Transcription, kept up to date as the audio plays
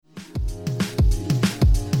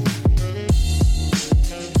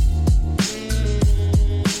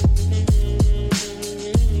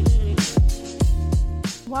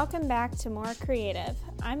Welcome back to More Creative.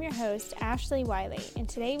 I'm your host, Ashley Wiley, and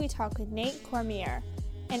today we talk with Nate Cormier,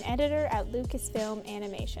 an editor at Lucasfilm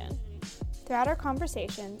Animation. Throughout our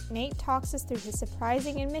conversation, Nate talks us through his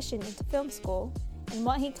surprising admission into film school and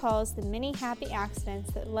what he calls the many happy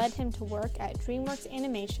accidents that led him to work at DreamWorks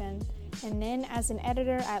Animation and then as an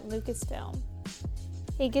editor at Lucasfilm.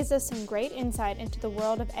 He gives us some great insight into the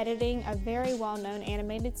world of editing a very well-known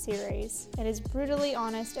animated series and is brutally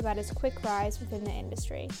honest about his quick rise within the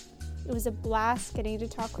industry. It was a blast getting to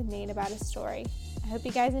talk with Nate about his story. I hope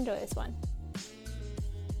you guys enjoy this one.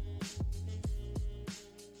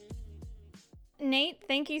 Nate,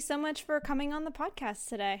 thank you so much for coming on the podcast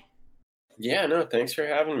today. Yeah, no, thanks for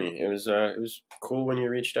having me. It was cool when you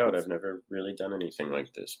reached out. I've never really done anything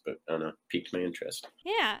like this, but I don't know, piqued my interest.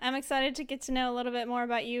 Yeah, I'm excited to get to know a little bit more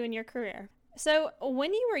about you and your career. So,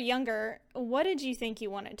 when you were younger, what did you think you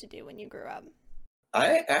wanted to do when you grew up?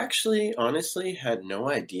 I actually, honestly, had no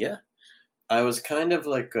idea. I was kind of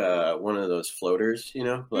like one of those floaters, I,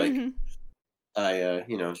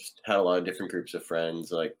 just had a lot of different groups of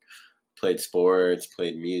friends, like played sports,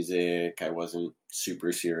 played music. I wasn't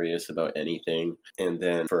super serious about anything. And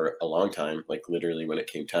then for a long time, like literally when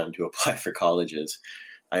it came time to apply for colleges,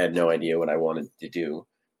 I had no idea what I wanted to do.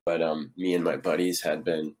 But me and my buddies had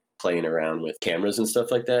been playing around with cameras and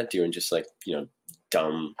stuff like that, doing just like,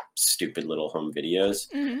 dumb, stupid little home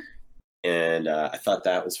videos. Mm-hmm. And I thought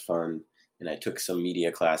that was fun. And I took some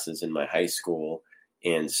media classes in my high school.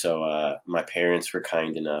 And so my parents were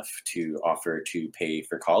kind enough to offer to pay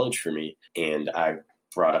for college for me. And I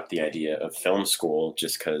brought up the idea of film school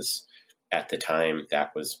just because at the time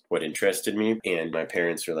that was what interested me. And my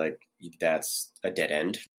parents were like, that's a dead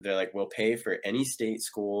end. They're like, we'll pay for any state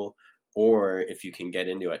school, or if you can get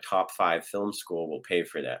into a top 5 film school, we'll pay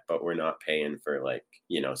for that. But we're not paying for like,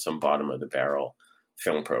 some bottom of the barrel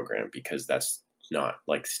film program because that's not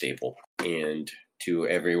like stable. And to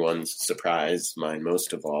everyone's surprise, mine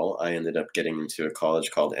most of all, I ended up getting into a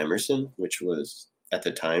college called Emerson, which was at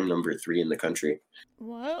the time number 3 in the country.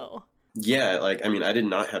 Whoa. Yeah, I did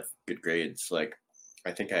not have good grades. Like,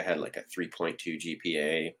 I think I had like a 3.2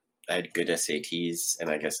 GPA. I had good SATs, and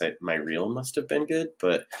I guess my reel must have been good,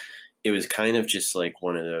 but it was kind of just like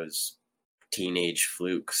one of those teenage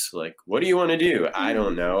flukes. Like, what do you want to do? I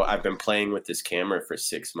don't know. I've been playing with this camera for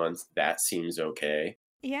 6 months. That seems okay.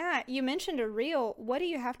 Yeah, you mentioned a reel. What do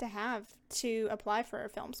you have to apply for a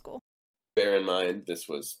film school? Bear in mind, this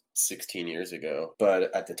was 16 years ago,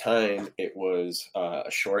 but at the time it was a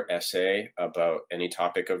short essay about any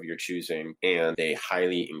topic of your choosing, and they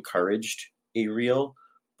highly encouraged a reel.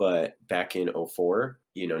 But back in 2004,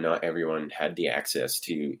 not everyone had the access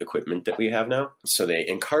to equipment that we have now. So they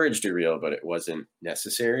encouraged a reel, but it wasn't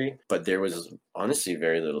necessary. But there was honestly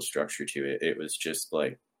very little structure to it. It was just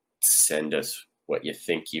like, send us what you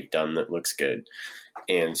think you've done that looks good.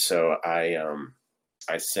 And so I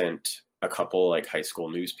sent a couple like high school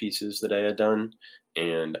news pieces that I had done,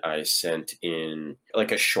 and I sent in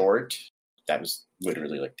like a short. That was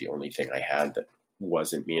literally like the only thing I had that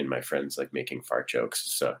wasn't me and my friends like making fart jokes.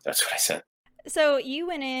 So that's what I sent. So you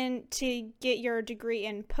went in to get your degree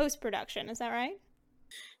in post-production, is that right?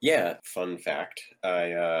 Yeah, fun fact.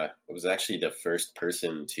 I was actually the first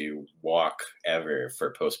person to walk ever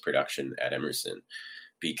for post-production at Emerson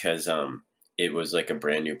because it was like a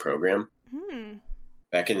brand new program.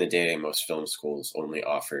 Back in the day, most film schools only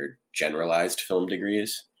offered generalized film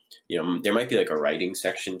degrees. There might be like a writing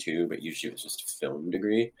section too, but usually it was just a film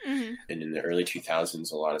degree. Mm-hmm. And in the early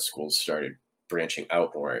 2000s, a lot of schools started branching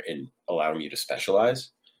out more and allowing you to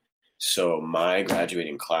specialize. So my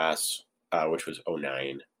graduating class, which was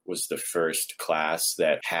 2009, was the first class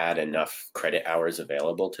that had enough credit hours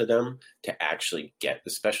available to them to actually get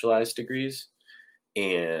the specialized degrees.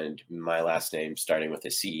 And my last name, starting with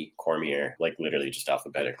a C, Cormier, like literally just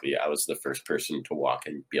alphabetically, I was the first person to walk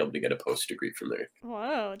and be able to get a post degree from there.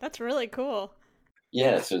 Whoa, that's really cool.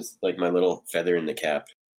 Yeah, so it's like my little feather in the cap.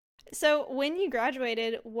 So when you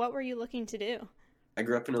graduated, what were you looking to do? I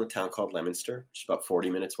grew up in a town called Leominster, just about 40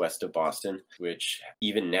 minutes west of Boston, which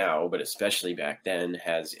even now, but especially back then,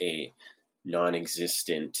 has a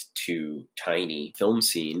non-existent to tiny film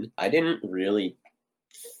scene. I didn't really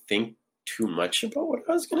think too much about what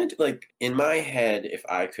I was going to do. Like in my head, if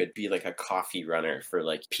I could be like a coffee runner for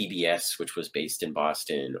like PBS, which was based in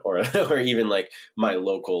Boston, or even like my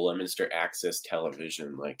local Leominster Access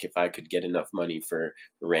Television, like if I could get enough money for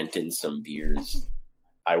renting some beers,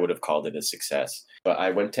 I would have called it a success. But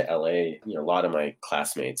I went to LA, a lot of my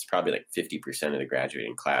classmates, probably like 50% of the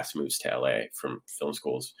graduating class moves to LA from film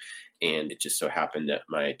schools. And it just so happened that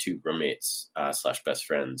my 2 roommates / best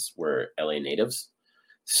friends were LA natives.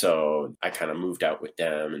 So I kind of moved out with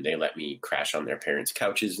them, and they let me crash on their parents'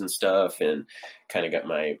 couches and stuff, and kind of got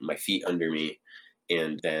my feet under me.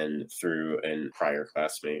 And then through a prior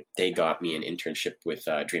classmate, they got me an internship with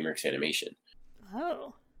DreamWorks Animation.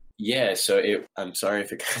 Oh. Yeah, so I'm sorry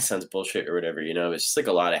if it kind of sounds bullshit or whatever, it's just like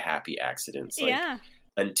a lot of happy accidents. Like, Yeah.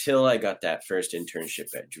 until I got that first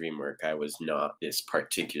internship at DreamWorks, I was not this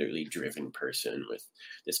particularly driven person with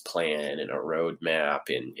this plan and a roadmap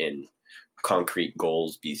and concrete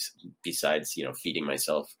goals besides feeding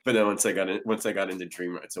myself. But then once I got into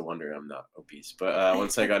DreamWorks, it's a wonder I'm not obese. But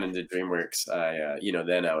once I got into DreamWorks, I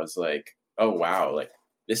then I was like, oh wow, like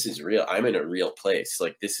this is real. I'm in a real place.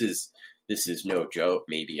 Like this is no joke.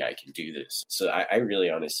 Maybe I can do this. So I really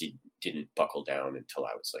honestly didn't buckle down until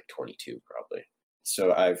I was like 22 probably.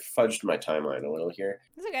 So I've fudged my timeline a little here.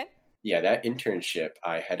 That's okay. Yeah, that internship,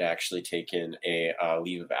 I had actually taken a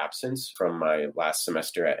leave of absence from my last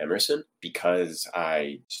semester at Emerson because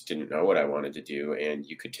I just didn't know what I wanted to do. And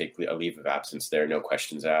you could take a leave of absence there, no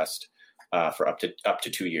questions asked, for up to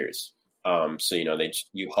 2 years. So,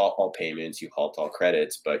 you halt all payments, you halt all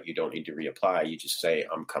credits, but you don't need to reapply. You just say,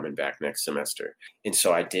 I'm coming back next semester. And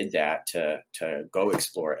so I did that to go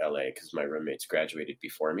explore LA because my roommates graduated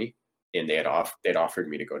before me, and they'd offered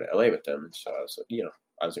me to go to LA with them. And so I was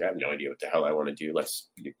like, I have no idea what the hell I want to do.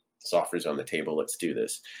 This offer's on the table. Let's do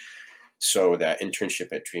this. So that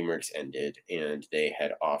internship at DreamWorks ended, and they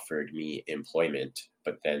had offered me employment,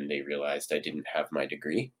 but then they realized I didn't have my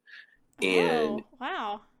degree. And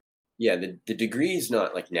wow. Yeah, the degree is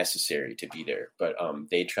not like necessary to be there, but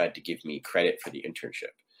they tried to give me credit for the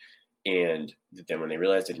internship. And then when they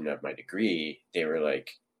realized I didn't have my degree, they were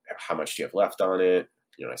like, how much do you have left on it?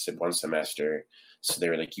 I said 1 semester. So they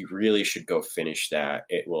were like, you really should go finish that.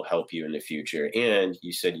 It will help you in the future. And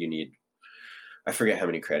you said you need, I forget how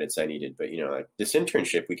many credits I needed, but like this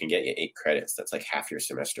internship, we can get you 8 credits. That's like half your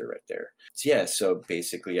semester right there. So yeah, so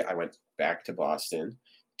basically I went back to Boston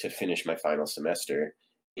to finish my final semester.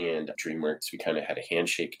 And DreamWorks, we kind of had a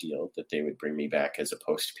handshake deal that they would bring me back as a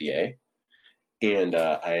post PA. And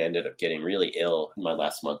I ended up getting really ill in my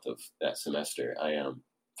last month of that semester. I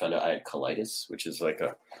found out I had colitis, which is like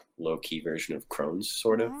a low-key version of Crohn's,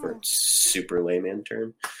 sort of, for super layman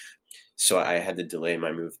term. So I had to delay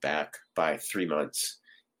my move back by 3 months.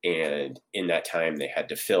 And in that time, they had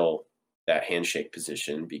to fill that handshake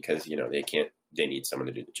position because, they need someone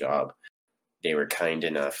to do the job. They were kind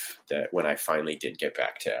enough that when I finally did get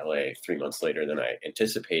back to LA 3 months later than I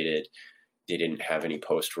anticipated, they didn't have any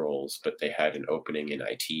post roles, but they had an opening in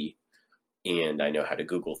IT, and I know how to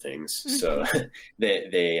Google things. So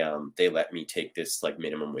they let me take this like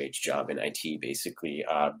minimum wage job in IT, basically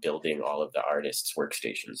building all of the artists'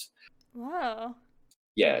 workstations. Whoa.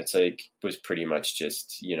 Yeah, it's like was pretty much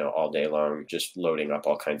just, all day long, just loading up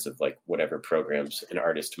all kinds of like whatever programs an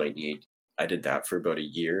artist might need. I did that for about a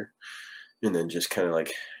year. And then just kind of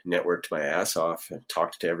like networked my ass off and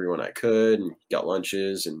talked to everyone I could and got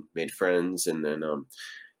lunches and made friends. And then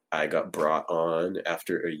I got brought on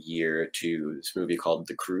after a year to this movie called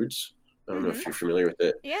The Croods. I don't know if you're familiar with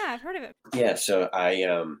it. Yeah, I've heard of it. Yeah, so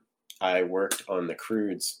I worked on The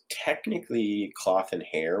Croods. Technically, cloth and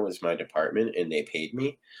hair was my department, and they paid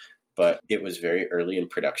me. But it was very early in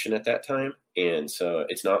production at that time. And so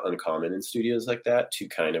it's not uncommon in studios like that to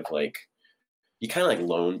kind of like, you kind of like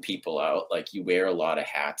loan people out. Like you wear a lot of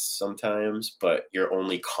hats sometimes, but you're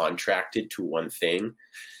only contracted to one thing.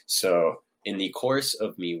 So in the course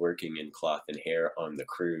of me working in cloth and hair on The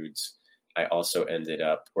Croods, I also ended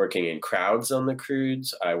up working in crowds on The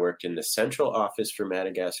Croods. I worked in the central office for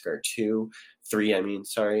Madagascar 3,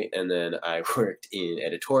 and then I worked in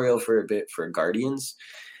editorial for a bit for Guardians.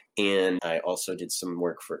 And I also did some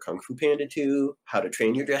work for Kung Fu Panda 2, How to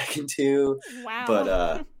Train Your Dragon 2. Wow.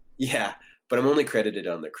 But yeah. But I'm only credited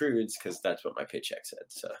on The Croods because that's what my paycheck said.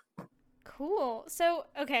 So cool. So,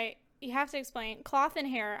 okay, you have to explain cloth and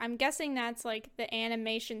hair. I'm guessing that's like the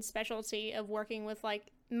animation specialty of working with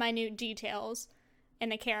like minute details in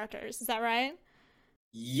the characters. Is that right?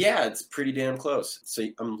 Yeah, it's pretty damn close. So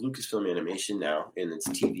I'm Lucasfilm Animation now, and it's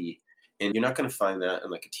TV. And you're not going to find that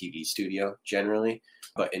in like a TV studio generally.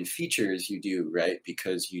 But in features, you do, right?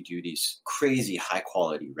 Because you do these crazy high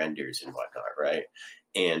quality renders and whatnot, right?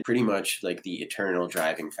 And pretty much like the eternal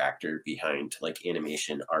driving factor behind like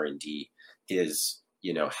animation R&D is,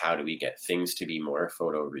 how do we get things to be more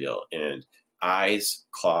photoreal? And eyes,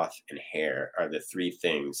 cloth, and hair are the 3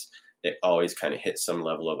 things that always kind of hit some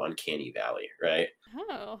level of uncanny valley, right?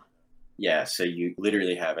 Oh. Yeah, so you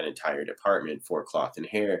literally have an entire department for cloth and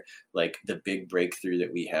hair. Like the big breakthrough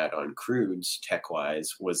that we had on Crudes tech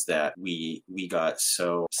wise was that we got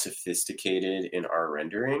so sophisticated in our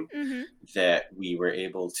rendering Mm-hmm. that we were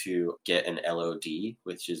able to get an LOD,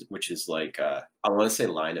 which is like I want to say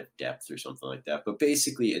line of depth or something like that. But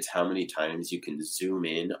basically it's how many times you can zoom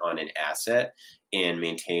in on an asset and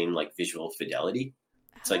maintain like visual fidelity.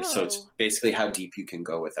 It's like, so it's Oh, basically how deep you can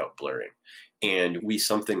go without blurring. And we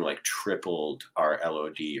something like tripled our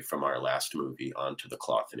LOD from our last movie onto the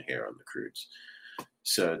cloth and hair on the Crudes.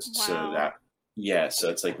 So wow. so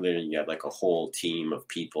it's like literally you have like a whole team of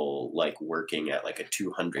people like working at like a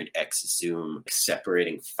 200x zoom,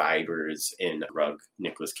 separating fibers in Rug,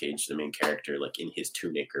 Nicolas Cage, the main character, like in his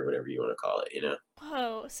tunic or whatever you want to call it, you know?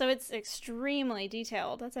 Whoa, so it's extremely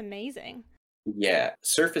detailed. That's amazing. Yeah,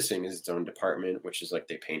 surfacing is its own department, which is like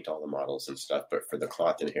they paint all the models and stuff. But for the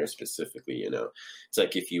cloth and hair specifically, it's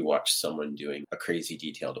like if you watch someone doing a crazy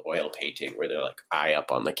detailed oil painting where they're like eye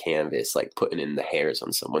up on the canvas, like putting in the hairs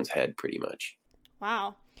on someone's head, pretty much.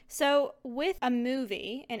 Wow. So, with a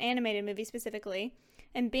movie, an animated movie specifically,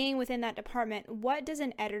 and being within that department, what does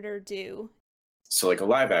an editor do? So like a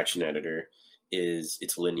live action editor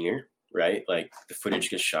it's linear, right? Like the footage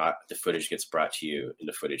gets shot, the footage gets brought to you, and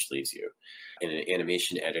the footage leaves you. In an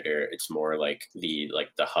animation editor, it's more like the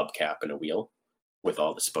hubcap and a wheel with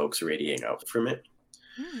all the spokes radiating out from it.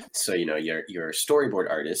 Hmm. So your storyboard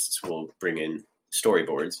artists will bring in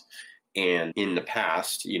storyboards, and in the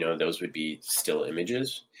past, those would be still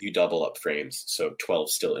images. You double up frames, so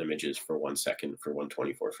 12 still images for 1 second for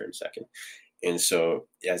 124 frame second. And so,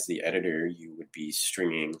 as the editor, you would be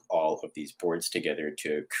stringing all of these boards together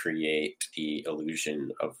to create the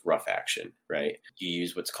illusion of rough action, right? You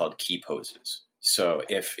use what's called key poses. So,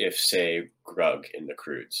 if say Grug in the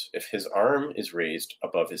Crudes, if his arm is raised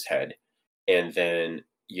above his head, and then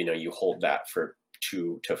you hold that for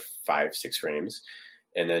 2 to 5, 6 frames,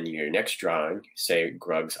 and then your next drawing, say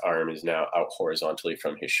Grug's arm is now out horizontally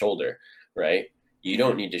from his shoulder, right? You Mm-hmm.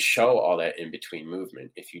 don't need to show all that in between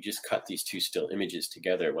movement. If you just cut these two still images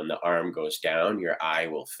together, when the arm goes down, your eye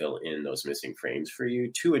will fill in those missing frames for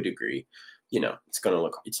you to a degree. It's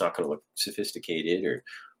not gonna look sophisticated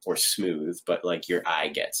or smooth, but like your eye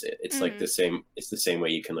gets it. Mm-hmm. It's the same way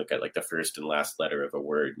you can look at like the first and last letter of a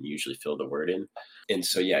word and usually fill the word in. And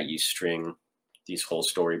so yeah, you string these whole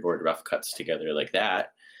storyboard rough cuts together like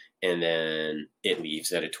that, and then it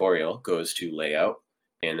leaves editorial, goes to layout,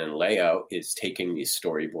 and then layout is taking these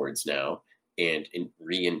storyboards now and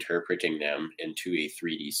reinterpreting them into a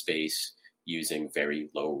 3D space using very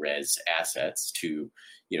low res assets to,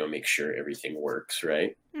 make sure everything works,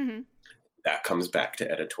 right? Mm-hmm. That comes back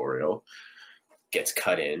to editorial, gets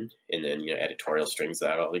cut in, and then, editorial strings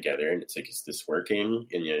that all together. And it's like, is this working?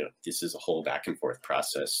 And, this is a whole back and forth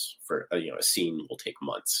process for, a scene will take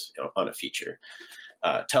months on a feature.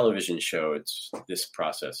 Television show, this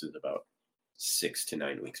process is about 6 to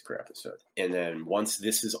 9 weeks per episode. And then once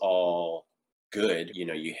this is all good,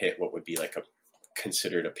 you hit what would be like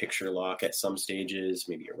considered a picture lock at some stages,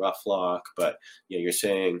 maybe a rough lock, but you're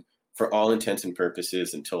saying for all intents and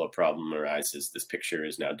purposes, until a problem arises, this picture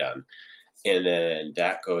is now done. And then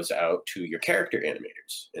that goes out to your character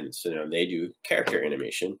animators. And so they do character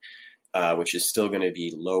animation, which is still going to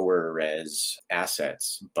be lower res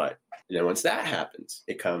assets. But then once that happens,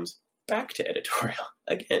 it comes back to editorial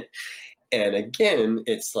again. And again,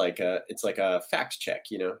 it's like a fact check.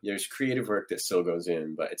 There's creative work that still goes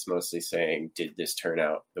in, but it's mostly saying, did this turn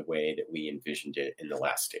out the way that we envisioned it in the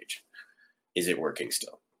last stage? Is it working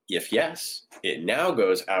still? If yes, it now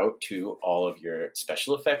goes out to all of your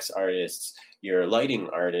special effects artists, your lighting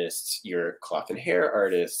artists, your cloth and hair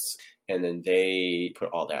artists, and then they put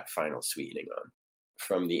all that final sweetening on.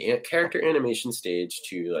 From the character animation stage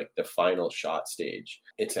to like the final shot stage,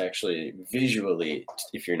 it's actually visually,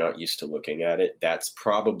 if you're not used to looking at it, that's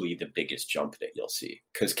probably the biggest jump that you'll see.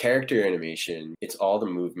 Because character animation, it's all the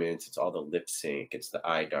movements, it's all the lip sync, it's the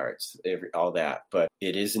eye darts, all that, but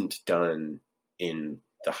it isn't done in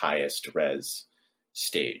the highest res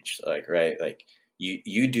stage, like, right? Like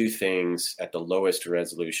you do things at the lowest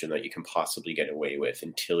resolution that you can possibly get away with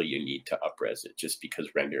until you need to up-res it, just because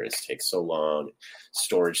renders take so long,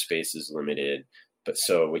 storage space is limited. But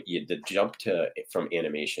so the jump from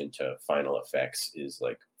animation to final effects is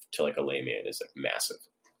like, to like a layman, is like massive.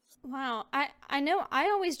 Wow. I know I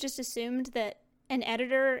always just assumed that an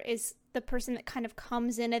editor is the person that kind of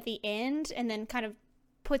comes in at the end and then kind of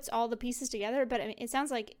puts all the pieces together. But I mean, it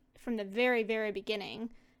sounds like from the very, very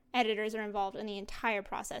beginning, editors are involved in the entire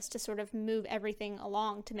process to sort of move everything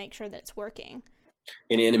along to make sure that it's working.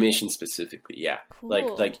 In animation specifically, yeah.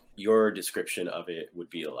 Cool. Like your description of it would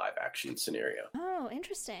be a live action scenario. Oh,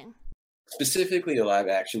 interesting. Specifically a live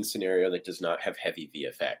action scenario that does not have heavy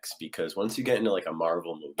VFX, because once you get into like a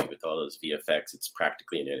Marvel movie with all those VFX, it's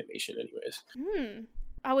practically an animation anyways. Hmm.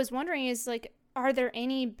 I was wondering is like are there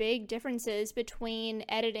any big differences between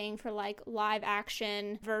editing for like live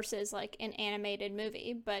action versus like an animated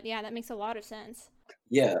movie? But yeah, that makes a lot of sense.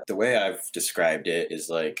 Yeah, the way I've described it is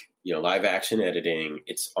like, live action editing,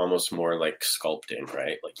 it's almost more like sculpting,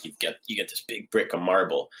 right? Like you get this big brick of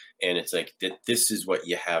marble and it's like this is what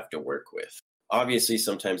you have to work with. Obviously,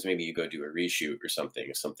 sometimes maybe you go do a reshoot or something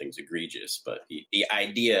if something's egregious, but the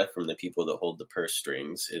idea from the people that hold the purse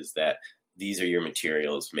strings is that these are your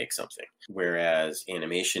materials, make something. Whereas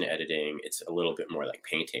animation editing, it's a little bit more like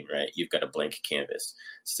painting, right? You've got a blank canvas.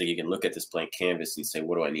 So you can look at this blank canvas and say,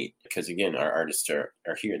 what do I need? Because again, our artists are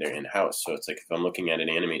here, they're in-house. So it's like if I'm looking at an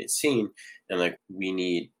animated scene and like we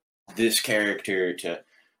need this character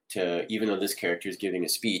to even though this character is giving a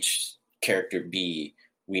speech, character B,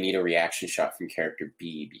 we need a reaction shot from character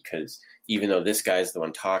B because even though this guy's the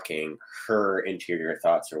one talking, her interior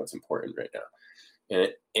thoughts are what's important right now. And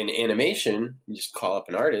in animation, you just call up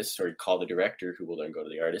an artist or you call the director who will then go to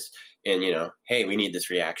the artist and, hey, we need this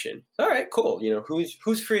reaction. All right, cool.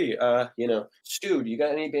 Who's free? Stu, do you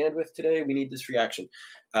got any bandwidth today? We need this reaction.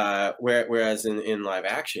 Whereas in live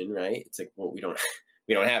action, right, it's like, well, we don't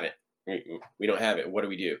have it. We don't have it. What do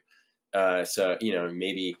we do? So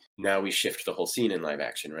maybe now we shift the whole scene in live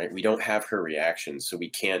action, right? We don't have her reaction, so we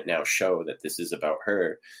can't now show that this is about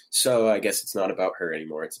her. So I guess it's not about her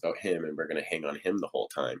anymore, it's about him, and we're going to hang on him the whole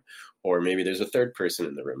time. Or maybe there's a third person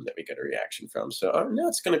in the room that we get a reaction from. So now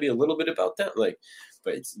it's going to be a little bit about that,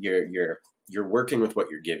 but it's you're working with what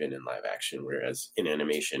you're given in live action, whereas in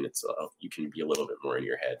animation it's you can be a little bit more in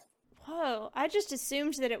your head. Whoa, I just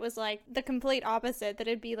assumed that it was like the complete opposite, that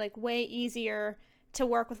it'd be like way easier to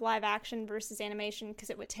work with live action versus animation because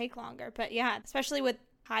it would take longer. But yeah, especially with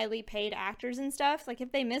highly paid actors and stuff, like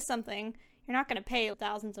if they miss something, you're not going to pay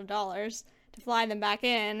thousands of dollars to fly them back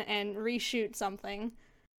in and reshoot something.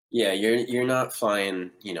 Yeah, you're not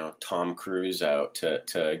flying, Tom Cruise out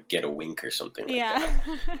to get a wink or something like Yeah.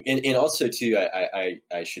 that. And also too,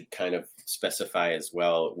 I should kind of specify as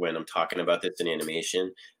well when I'm talking about this in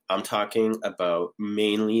animation, I'm talking about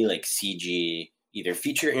mainly like CG, either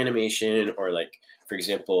feature animation or like, for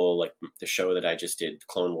example, like the show that I just did,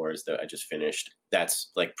 Clone Wars, that I just finished,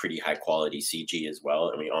 that's like pretty high quality CG as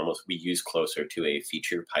well. And we use closer to a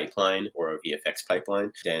feature pipeline or a VFX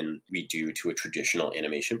pipeline than we do to a traditional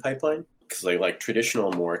animation pipeline. Because like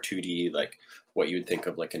traditional, more 2D, like what you would think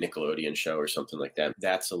of like a Nickelodeon show or something like that,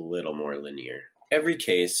 that's a little more linear. Every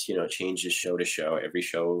case, changes show to show. Every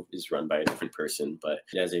show is run by a different person, but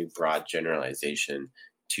as a broad generalization,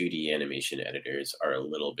 2D animation editors are a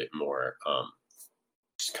little bit more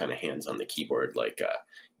just kind of hands on the keyboard. Like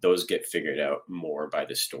those get figured out more by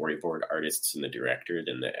the storyboard artists and the director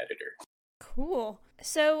than the editor. Cool.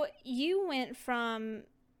 So you went from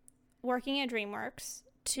working at DreamWorks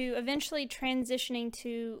to eventually transitioning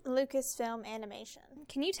to Lucasfilm Animation.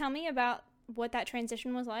 Can you tell me about what that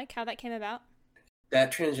transition was like, how that came about?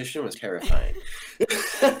 That transition was terrifying.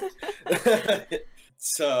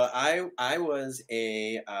 So I was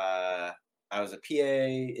I was a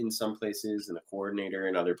PA in some places and a coordinator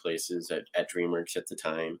in other places at DreamWorks at the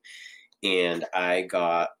time. And I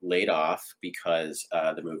got laid off because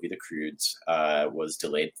the movie The Croods was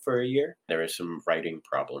delayed for a year. There were some writing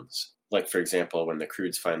problems. Like, for example, when The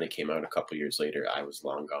Croods finally came out a couple years later, I was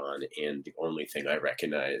long gone. And the only thing I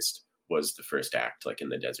recognized was the first act, like in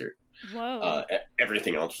the desert. Whoa.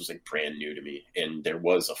 Everything else was like brand new to me. And there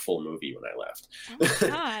was a full movie when I left. Oh my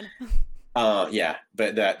God. Yeah,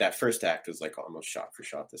 but that first act was like almost shot for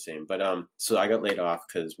shot the same. But so I got laid off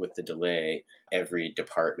because with the delay, every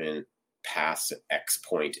department past X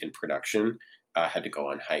point in production had to go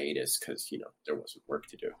on hiatus because there wasn't work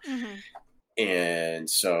to do. Mm-hmm. And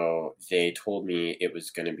so they told me it was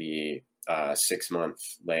going to be a 6-month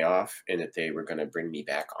layoff and that they were going to bring me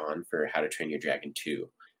back on for How to Train Your Dragon 2.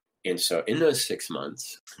 And so in those 6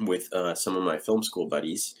 months, with some of my film school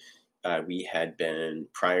buddies, we had been,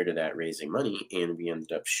 prior to that, raising money, and we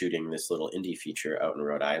ended up shooting this little indie feature out in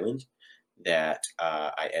Rhode Island that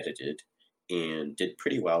I edited and did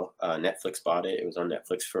pretty well. Netflix bought it. It was on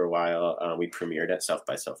Netflix for a while. We premiered at South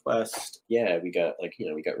by Southwest. Yeah, we got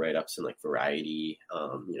write-ups in like Variety.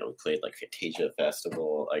 We played like Fantasia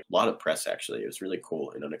Festival, like a lot of press actually. It was really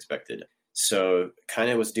cool and unexpected. So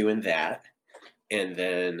kind of was doing that. And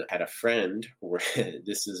then I had a friend where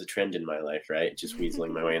this is a trend in my life, right? Just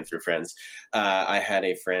weaseling my way in through friends. I had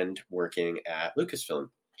a friend working at Lucasfilm.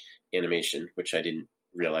 Animation, which I didn't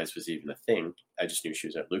realize was even a thing. I just knew she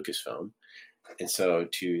was at Lucasfilm. And so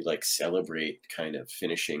to like celebrate kind of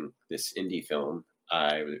finishing this indie film,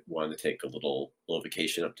 I wanted to take a little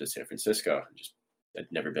vacation up to San Francisco. I'd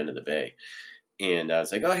never been to the Bay. And I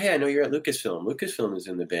was like, oh, hey, I know you're at Lucasfilm. Lucasfilm is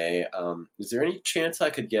in the Bay. Is there any chance I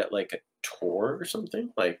could get like a tour or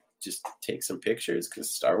something? Like just take some pictures because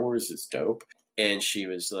Star Wars is dope. And she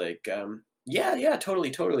was like, yeah,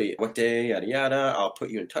 totally. What day, yada, yada. I'll put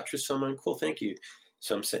you in touch with someone. Cool, thank you.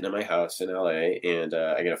 So I'm sitting at my house in LA and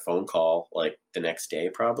I get a phone call like the next day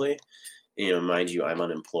probably. Mind you, I'm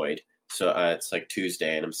unemployed. So it's like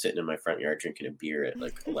Tuesday and I'm sitting in my front yard drinking a beer at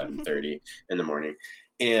like 11:30 in the morning.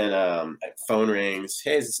 And phone rings.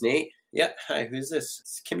 Hey, is this Nate? Yeah. Hi, who's this?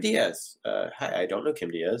 It's Kim Diaz. Hi, I don't know Kim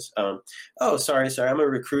Diaz. Oh, sorry. I'm a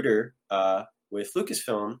recruiter with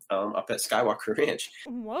Lucasfilm up at Skywalker Ranch.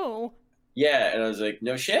 Whoa. Yeah. And I was like,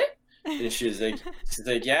 no shit? And she's like,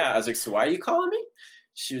 yeah. I was like, so why are you calling me?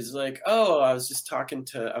 She was like, oh, I was talking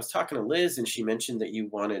to Liz and she mentioned that you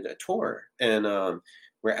wanted a tour. And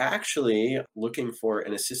we're actually looking for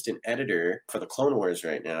an assistant editor for the Clone Wars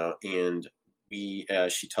right now. And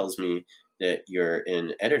she tells me that you're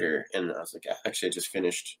an editor. And I was like, actually, I just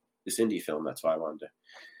finished this indie film. That's why I wanted to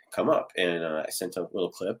come up. And I sent a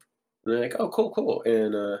little clip. And they're like, oh, cool.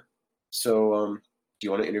 And so do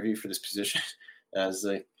you want to interview for this position? And I was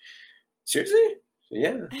like, seriously?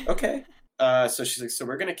 Yeah, okay. So she's like, so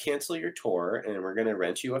we're going to cancel your tour and we're going to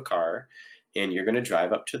rent you a car and you're going to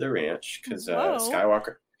drive up to the ranch because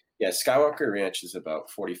Skywalker Ranch is about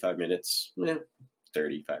 45 minutes,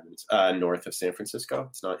 35 minutes north of San Francisco.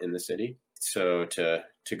 It's not in the city. So to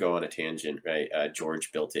go on a tangent, right?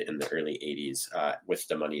 George built it in the early 80s with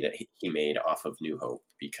the money that he made off of New Hope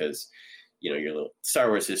because, your little Star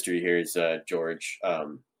Wars history here is George,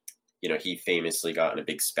 he famously got in a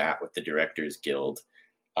big spat with the Directors Guild.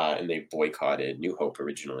 And they boycotted New Hope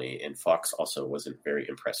originally, and Fox also wasn't very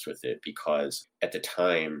impressed with it because at the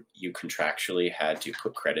time you contractually had to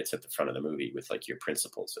put credits at the front of the movie with like your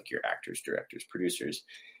principals, like your actors, directors, producers,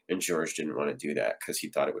 and George didn't want to do that because he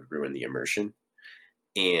thought it would ruin the immersion.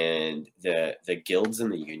 And the guilds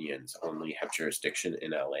and the unions only have jurisdiction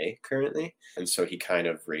in LA currently, and so he kind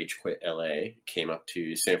of rage quit LA, came up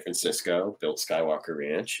to San Francisco, built Skywalker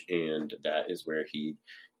Ranch, and that is where he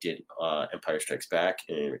did Empire Strikes Back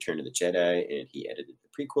and Return of the Jedi, and he edited the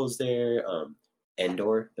prequels there.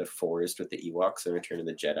 Endor, the forest with the Ewoks and Return of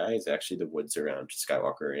the Jedi, is actually the woods around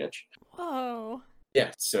Skywalker Ranch. Whoa. Yeah,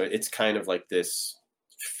 so it's kind of like this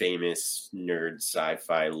famous nerd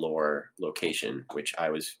sci-fi lore location, which I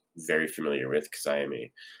was very familiar with because I am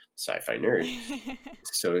a sci-fi nerd.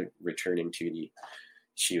 So returning to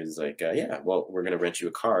she was like, yeah, well, we're going to rent you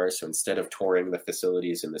a car. So instead of touring the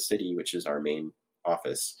facilities in the city, which is our main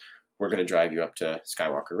office, we're going to drive you up to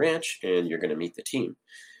Skywalker Ranch and you're going to meet the team.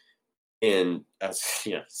 And I was,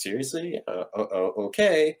 seriously?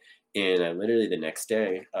 Okay. And I literally the next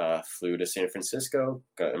day flew to San Francisco,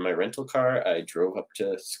 got in my rental car. I drove up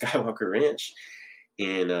to Skywalker Ranch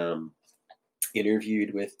and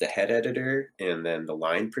interviewed with the head editor and then the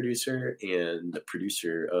line producer and the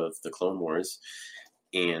producer of the Clone Wars,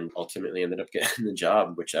 and ultimately ended up getting the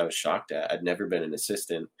job, which I was shocked at. I'd never been an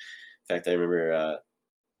assistant. In fact, I remember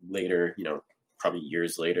later, probably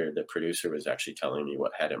years later, the producer was actually telling me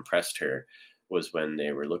what had impressed her was when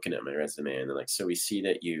they were looking at my resume and they're like, so we see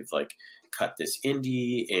that you've like cut this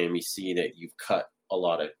indie and we see that you've cut a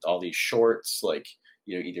lot of all these shorts, like,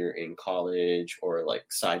 either in college or like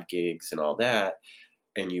side gigs and all that.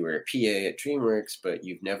 And you were a PA at DreamWorks, but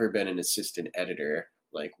you've never been an assistant editor.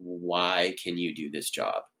 Like, why can you do this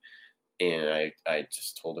job? And I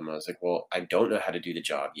just told him, I was like, well, I don't know how to do the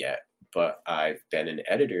job yet, but I've been an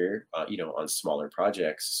editor, on smaller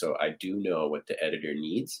projects. So I do know what the editor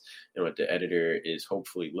needs and what the editor is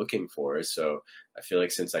hopefully looking for. So I feel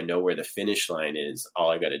like since I know where the finish line is,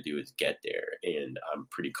 all I got to do is get there. And I'm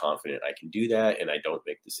pretty confident I can do that. And I don't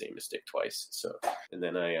make the same mistake twice. So, and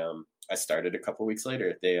then I started a couple weeks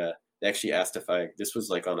later. They actually asked this was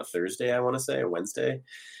like on a Thursday, I want to say, a Wednesday.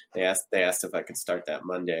 They asked if I could start that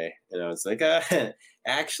Monday. And I was like,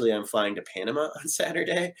 actually, I'm flying to Panama on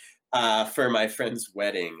Saturday for my friend's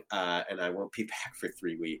wedding. And I won't be back for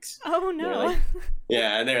 3 weeks. Oh, no. Like,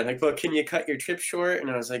 yeah. And they're like, well, can you cut your trip short? And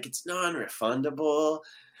I was like, it's non-refundable.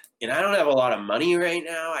 And I don't have a lot of money right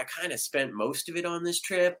now. I kind of spent most of it on this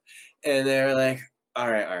trip. And they're like, all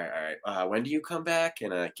right. When do you come back?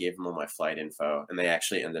 And I gave them all my flight info. And they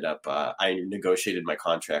actually ended up, I negotiated my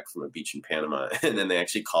contract from a beach in Panama. And then they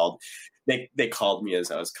actually called me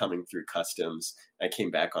as I was coming through customs. I came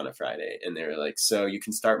back on a Friday and they were like, so you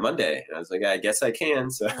can start Monday. And I was like, I guess I can.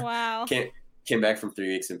 So wow. came back from 3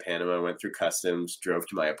 weeks in Panama, went through customs, drove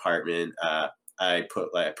to my apartment. I put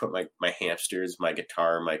my hamsters, my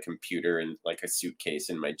guitar, my computer, and like a suitcase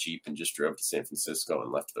in my Jeep, and just drove to San Francisco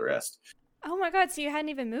and left the rest. Oh my God! So you hadn't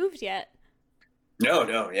even moved yet?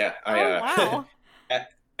 No, yeah. Oh wow!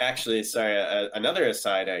 Actually, sorry. Another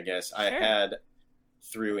aside, I guess. Sure. I had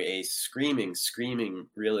through a screaming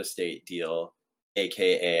real estate deal,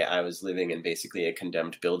 aka I was living in basically a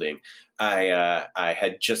condemned building. I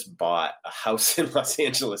had just bought a house in Los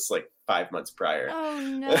Angeles like 5 months prior. Oh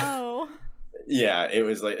no! Yeah, it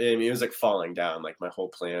was like, I mean, it was like falling down. Like my whole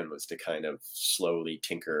plan was to kind of slowly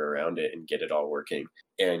tinker around it and get it all working.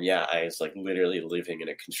 And yeah, I was like literally living in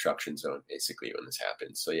a construction zone basically when this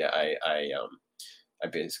happened. So yeah, I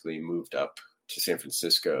basically moved up to San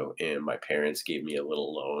Francisco, and my parents gave me a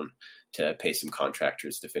little loan to pay some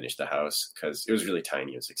contractors to finish the house because it was really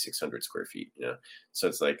tiny. It was like 600 square feet, you know. So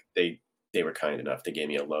it's like they were kind enough. They gave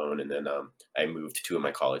me a loan, and then I moved two of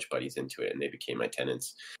my college buddies into it, and they became my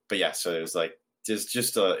tenants. But yeah, so it was like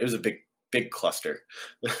it was a big cluster.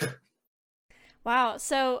 Wow.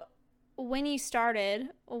 So when you started,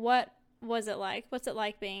 what was it like? What's it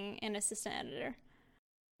like being an assistant editor?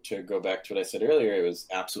 To go back to what I said earlier, it was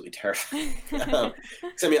absolutely terrifying.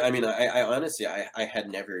 I honestly, I had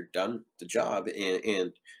never done the job,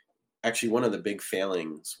 and actually one of the big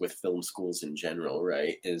failings with film schools in general,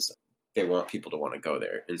 right, is they want people to want to go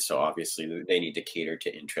there. And so obviously they need to cater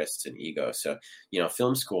to interests and ego. So,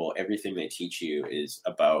 film school, everything they teach you is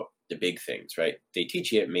about the big things, right? They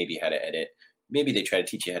teach you maybe how to edit. Maybe they try to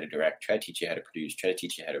teach you how to direct, try to teach you how to produce, try to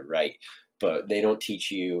teach you how to write. But they don't teach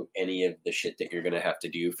you any of the shit that you're going to have to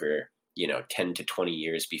do for, 10 to 20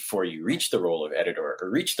 years before you reach the role of editor or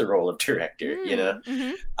reach the role of director,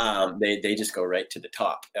 Mm-hmm. They just go right to the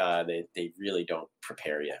top. They really don't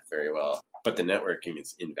prepare you very well. But the networking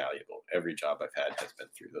is invaluable. Every job I've had has been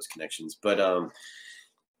through those connections. But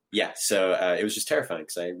yeah, so it was just terrifying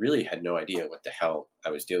because I really had no idea what the hell I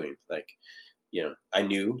was doing. Like, I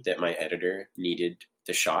knew that my editor needed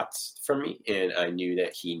the shots from me, and I knew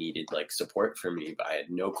that he needed like support from me, but I had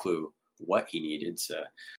no clue what he needed. So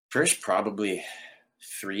first probably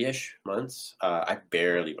 3-ish months, I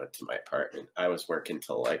barely went to my apartment. I was working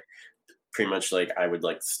till like pretty much like I would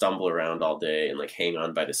like stumble around all day and like hang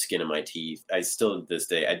on by the skin of my teeth. I still to this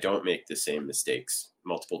day, I don't make the same mistakes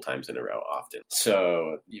multiple times in a row often.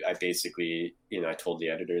 So I basically, I told the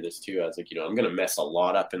editor this too. I was like, I'm going to mess a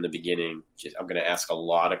lot up in the beginning. I'm going to ask a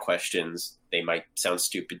lot of questions. They might sound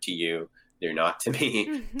stupid to you. They're not to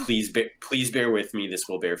me. Please bear with me. This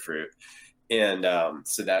will bear fruit. And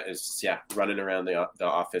so that is, running around the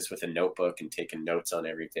office with a notebook and taking notes on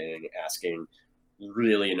everything, asking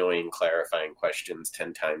really annoying clarifying questions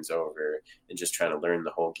 10 times over, and just trying to learn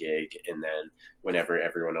the whole gig. And then whenever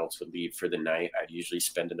everyone else would leave for the night, I'd usually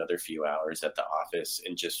spend another few hours at the office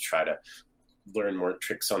and just try to learn more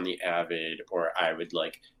tricks on the Avid, or I would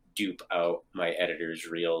like dupe out my editor's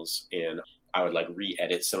reels and I would like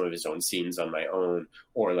re-edit some of his own scenes on my own,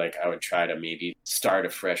 or like I would try to maybe start a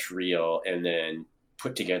fresh reel and then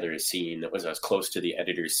put together a scene that was as close to the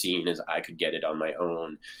editor's scene as I could get it on my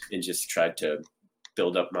own, and just tried to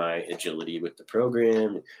build up my agility with the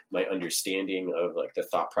program, my understanding of like the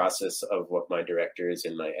thought process of what my directors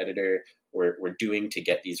and my editor were doing to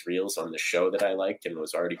get these reels on the show that I liked and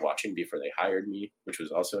was already watching before they hired me, which was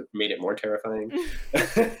also made it more terrifying.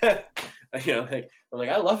 I'm like,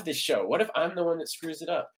 I love this show. What if I'm the one that screws it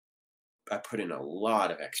up? I put in a lot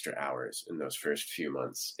of extra hours in those first few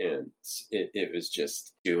months, and it was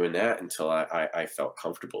just doing that until I felt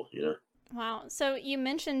comfortable, Wow. So you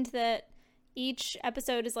mentioned that each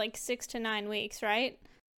episode is like 6 to 9 weeks, right?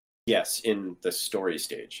 Yes, in the story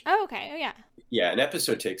stage. Oh, okay. Oh, yeah. Yeah, an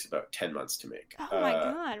episode takes about 10 months to make. Oh my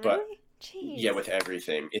God, really? Jeez. Yeah, with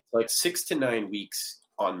everything. It's like 6 to 9 weeks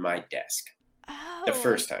on my desk. Oh. The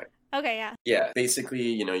first time. Okay, yeah. Yeah,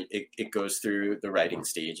 basically, it goes through the writing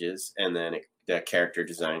stages, and then the character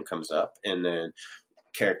design comes up, and then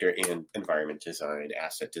character and environment design,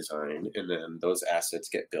 asset design, and then those assets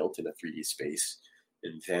get built in a 3D space.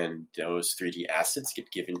 And then those 3D assets get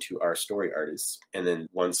given to our story artists. And then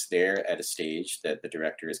once they're at a stage that the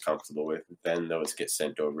director is comfortable with, then those get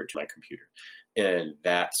sent over to my computer. And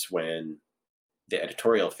that's when the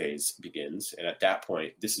editorial phase begins. And at that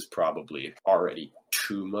point, this is probably already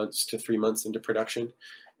 2 months to 3 months into production.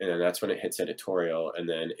 And then that's when it hits editorial. And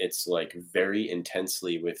then it's like very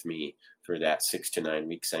intensely with me for that 6 to 9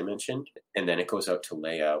 weeks I mentioned. And then it goes out to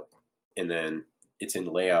layout. And then it's in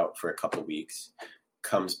layout for a couple weeks,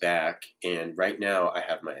 comes back, and right now I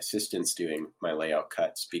have my assistants doing my layout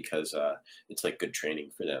cuts because it's like good training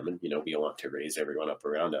for them, and we want to raise everyone up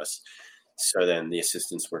around us. So then the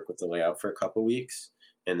assistants work with the layout for a couple weeks.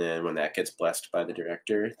 And then when that gets blessed by the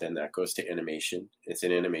director, then that goes to animation. It's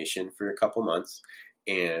in animation for a couple months.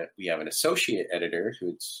 And we have an associate editor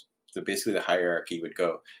who's basically the hierarchy would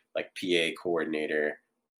go like PA, coordinator,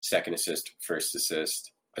 second assist, first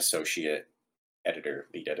assist, associate, editor,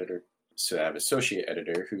 lead editor. So I have associate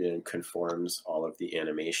editor who then conforms all of the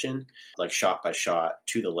animation, like shot by shot,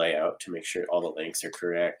 to the layout to make sure all the links are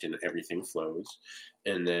correct and everything flows.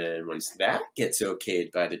 And then once that gets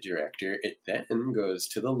okayed by the director, it then goes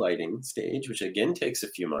to the lighting stage, which again takes a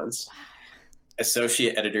few months.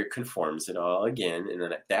 Associate editor conforms it all again. And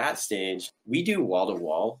then at that stage, we do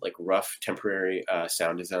wall-to-wall, like rough temporary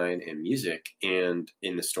sound design and music. And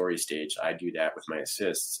in the story stage, I do that with my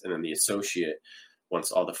assists. And then the associate, once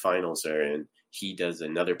all the finals are in, he does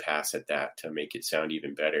another pass at that to make it sound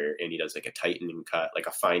even better. And he does like a tightening cut, like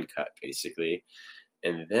a fine cut, basically.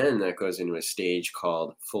 And then that goes into a stage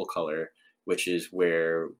called full color, which is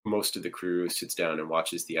where most of the crew sits down and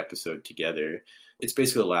watches the episode together. It's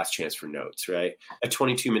basically the last chance for notes, right? A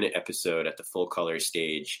 22-minute episode at the full color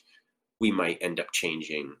stage, we might end up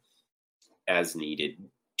changing as needed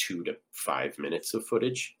 2 to 5 minutes of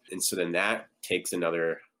footage. And so then that takes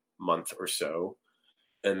another month or so.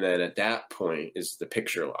 And then at that point is the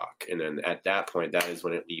picture lock. And then at that point, that is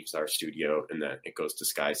when it leaves our studio, and then it goes to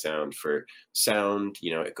Sky Sound for sound.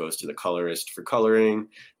 It goes to the colorist for coloring,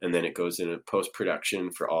 and then it goes into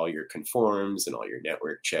post-production for all your conforms and all your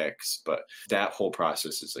network checks. But that whole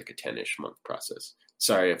process is like a 10-ish month process.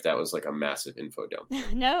 Sorry if that was like a massive info dump.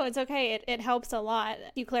 No, it's okay. It helps a lot.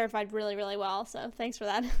 You clarified really, really well. So thanks for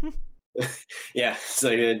that. Yeah,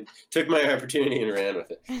 so I took my opportunity and ran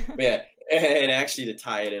with it. But yeah, and actually to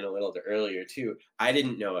tie it in a little bit earlier too, I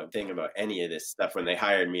didn't know a thing about any of this stuff when they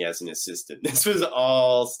hired me as an assistant. This was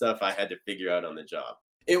all stuff I had to figure out on the job.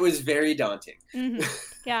 It was very daunting. Mm-hmm.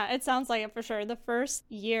 Yeah, it sounds like it for sure. The first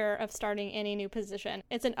year of starting any new position,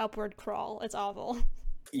 it's an upward crawl. It's awful.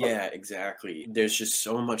 Yeah, exactly. There's just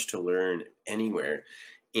so much to learn anywhere.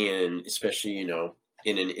 And especially,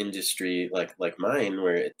 in an industry like mine,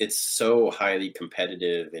 where it's so highly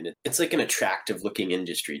competitive, and it's like an attractive looking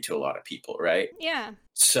industry to a lot of people, right? Yeah.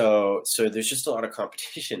 So there's just a lot of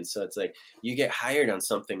competition. So it's like you get hired on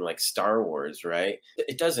something like Star Wars, right?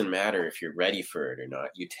 It doesn't matter if you're ready for it or not.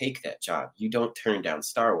 You take that job. You don't turn down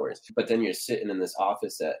Star Wars. But then you're sitting in this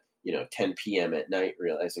office at 10 p.m. at night,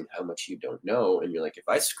 realizing how much you don't know. And you're like, if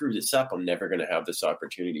I screw this up, I'm never going to have this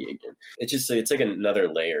opportunity again. It's like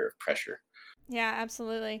another layer of pressure. Yeah,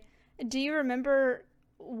 absolutely. Do you remember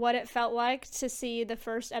what it felt like to see the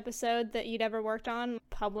first episode that you'd ever worked on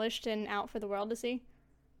published and out for the world to see?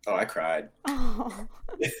 Oh, I cried. Oh.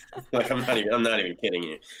 Like I'm not even kidding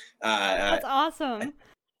you. That's awesome.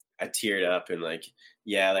 I teared up, and like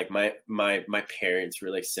my parents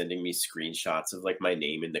were like sending me screenshots of like my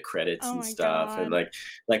name in the credits and stuff. God. And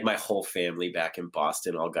like my whole family back in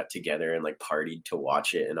Boston all got together and like partied to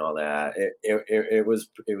watch it and all that. It was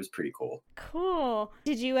pretty cool. Cool.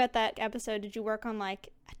 Did you at that episode work on like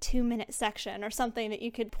a 2-minute section or something that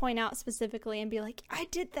you could point out specifically and be like, I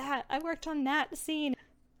did that, I worked on that scene?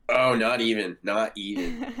 Oh, not even.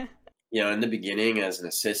 In the beginning as an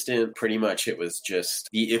assistant, pretty much it was just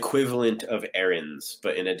the equivalent of errands,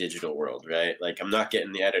 but in a digital world, right? Like I'm not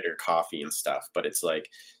getting the editor coffee and stuff, but it's like,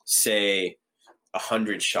 say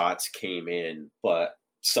 100 shots came in, but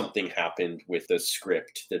something happened with the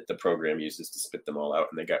script that the program uses to spit them all out,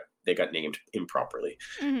 and they got named improperly.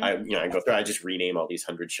 Mm-hmm. I go through, I just rename all these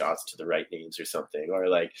 100 shots to the right names or something, or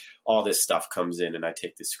like all this stuff comes in and I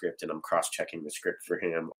take the script and I'm cross-checking the script for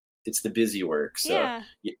him. It's the busy work. So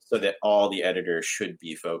that all the editor should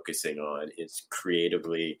be focusing on is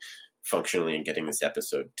creatively, functionally, and getting this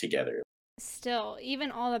episode together. Still,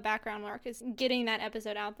 even all the background work is getting that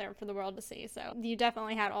episode out there for the world to see. So you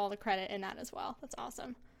definitely had all the credit in that as well. That's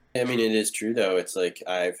awesome. I mean, it is true, though. It's like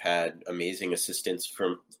I've had amazing assistants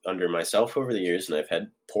from under myself over the years, and I've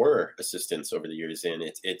had poorer assistants over the years. And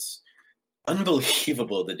it's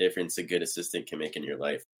unbelievable the difference a good assistant can make in your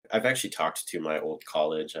life. I've actually talked to my old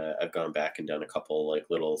college. I've gone back and done a couple like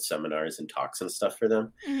little seminars and talks and stuff for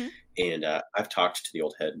them. Mm-hmm. And I've talked to the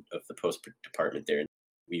old head of the post department there. And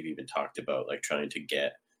we've even talked about like trying to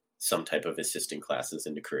get some type of assistant classes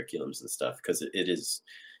into curriculums and stuff, because it is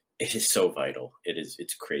so vital.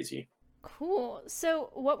 It's crazy. Cool. So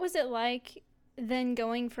what was it like then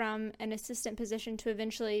going from an assistant position to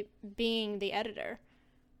eventually being the editor?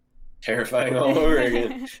 Terrifying all over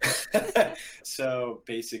again. So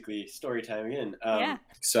basically, story time again.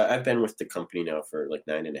 So I've been with the company now for like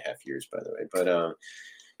 9.5 years, by the way. But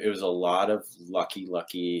it was a lot of lucky,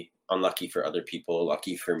 unlucky for other people,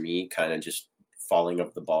 lucky for me, kind of just falling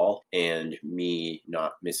of the ball and me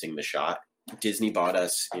not missing the shot. Disney bought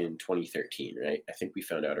us in 2013, right? I think we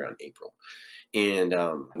found out around April. And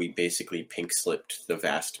we basically pink slipped the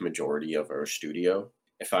vast majority of our studio.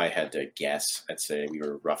 If I had to guess, I'd say we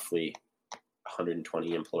were roughly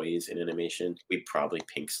 120 employees in animation. We probably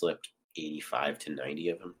pink slipped 85 to 90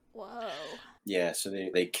 of them. Whoa. Yeah, so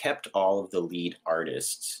they kept all of the lead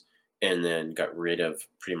artists and then got rid of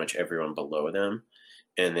pretty much everyone below them.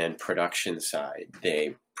 And then production side,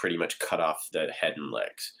 they pretty much cut off the head and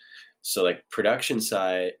legs. So like production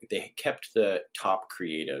side, they kept the top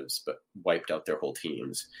creatives, but wiped out their whole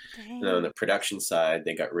teams. Dang. And then on the production side,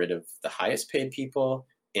 they got rid of the highest paid people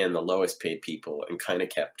and the lowest paid people and kind of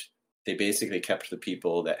they basically kept the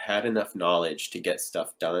people that had enough knowledge to get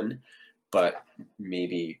stuff done, but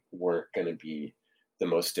maybe weren't going to be the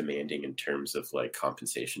most demanding in terms of like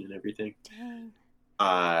compensation and everything. Dang.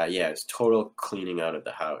 Yeah, it's total cleaning out of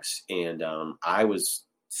the house. And I was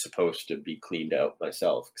supposed to be cleaned out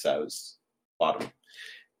myself because I was bottom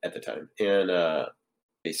at the time. And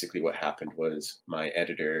basically what happened was my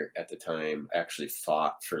editor at the time actually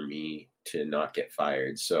fought for me to not get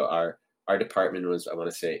fired. So our department was, I want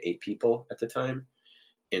to say, 8 people at the time,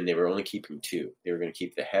 and they were only keeping 2. They were going to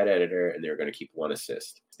keep the head editor and they were going to keep 1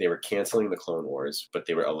 assist. They were canceling the Clone Wars, but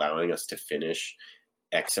they were allowing us to finish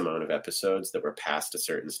X amount of episodes that were past a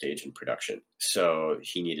certain stage in production. So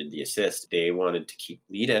he needed the assist. They wanted to keep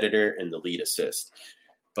lead editor and the lead assist.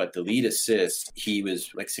 But the lead assist, he was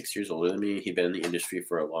like 6 years older than me. He'd been in the industry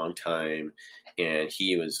for a long time. And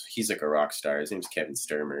he's like a rock star. His name's Kevin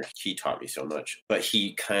Sturmer. He taught me so much. But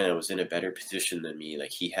he kind of was in a better position than me.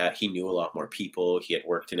 Like he knew a lot more people. He had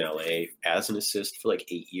worked in LA as an assist for like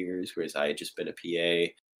 8 years, whereas I had just been a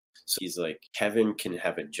PA. So he's like, Kevin can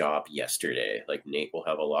have a job yesterday. Like Nate will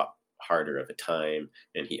have a lot harder of a time.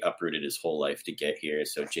 And he uprooted his whole life to get here.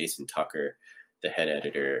 So Jason Tucker, the head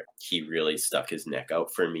editor, he really stuck his neck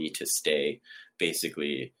out for me to stay,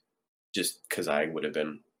 basically just because I would have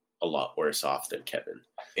been a lot worse off than Kevin.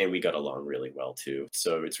 And we got along really well too.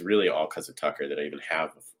 So it's really all because of Tucker that I even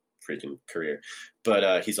have a freaking career.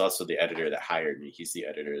 But he's also the editor that hired me. He's the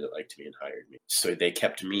editor that liked me and hired me. So they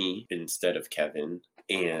kept me instead of Kevin.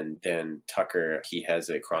 And then Tucker, he has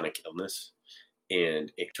a chronic illness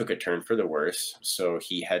and it took a turn for the worse. So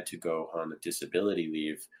he had to go on a disability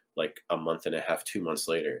leave like a month and a half, 2 months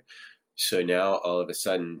later. So now all of a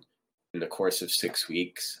sudden, in the course of 6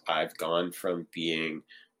 weeks, I've gone from being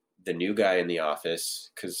the new guy in the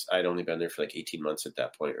office, because I'd only been there for like 18 months at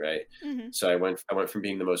that point, right? Mm-hmm. So I went from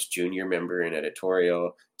being the most junior member in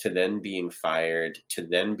editorial to then being fired to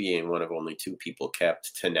then being one of only 2 people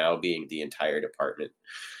kept to now being the entire department.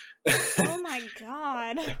 Oh my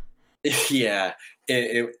God. Yeah,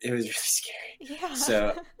 it was really scary. Yeah.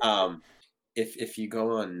 So if you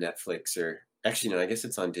go on Netflix, or actually no, I guess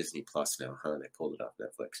it's on Disney Plus now, huh? They pulled it off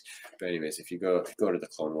Netflix. But anyways, if you go to the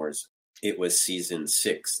Clone Wars, it was season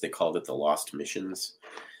 6. They called it the Lost Missions.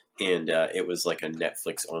 And it was like a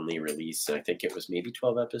Netflix only release. And I think it was maybe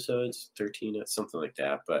 12 episodes, 13, something like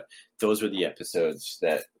that. But those were the episodes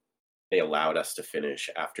that they allowed us to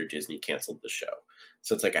finish after Disney canceled the show.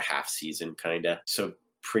 So it's like a half season kind of. So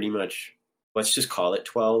pretty much, let's just call it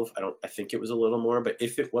 12. I think it was a little more, but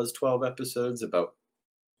if it was 12 episodes, about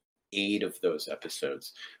 8 of those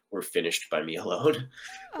episodes were finished by me alone.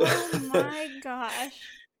 Oh my gosh.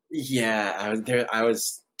 Yeah, I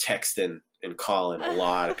was texting and calling a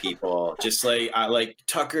lot of people, just like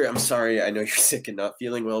Tucker, I'm sorry, I know you're sick and not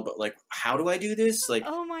feeling well, but like, how do I do this? Like,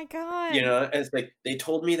 oh my God. You know, it's like they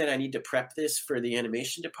told me that I need to prep this for the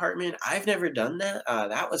animation department. I've never done that.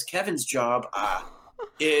 That was Kevin's job.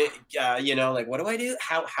 You know, like, what do I do?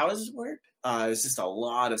 How does it work? It was just a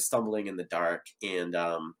lot of stumbling in the dark, and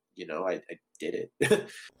you know, I did it.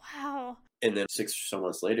 Wow. And then 6 or so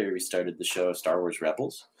months later, we started the show Star Wars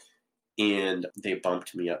Rebels. And they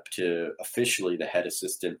bumped me up to officially the head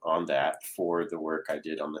assistant on that for the work I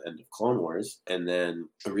did on the end of Clone Wars. And then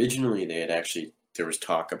originally there was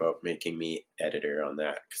talk about making me editor on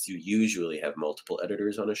that, because you usually have multiple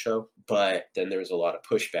editors on a show. But then there was a lot of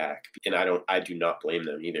pushback, and I do not blame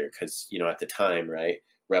them either, because, you know, at the time, right,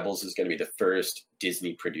 Rebels is going to be the first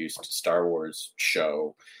Disney produced Star Wars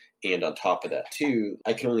show. And on top of that too,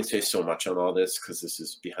 I can only say so much on all this because this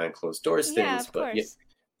is behind closed doors things. Yeah, of but course.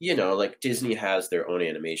 you know, like Disney has their own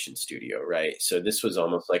animation studio, right? So this was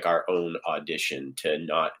almost like our own audition to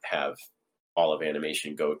not have all of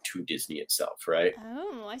animation go to Disney itself, right?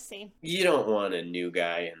 Oh, I see. You don't want a new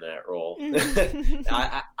guy in that role.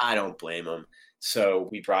 I don't blame him. So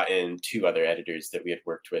we brought in two other editors that we had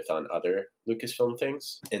worked with on other Lucasfilm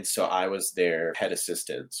things. And so I was their head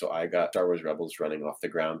assistant. So I got Star Wars Rebels running off the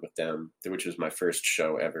ground with them, which was my first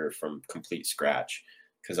show ever from complete scratch.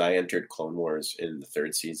 Because I entered Clone Wars in the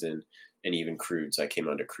third season, and even Croods. I came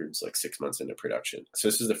onto Croods like 6 months into production. So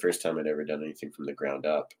this is the first time I'd ever done anything from the ground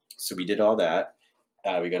up. So we did all that.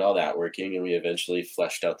 We got all that working, and we eventually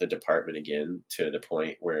fleshed out the department again to the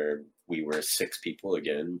point where we were 6 people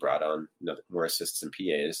again, brought on more assists and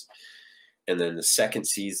PAs. And then the second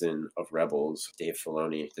season of Rebels, Dave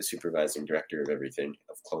Filoni, the supervising director of everything,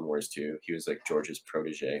 of Clone Wars 2, he was like George's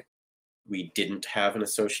protege. We didn't have an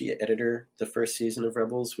associate editor the first season of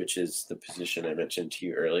Rebels, which is the position I mentioned to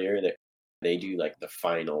you earlier, that they do like the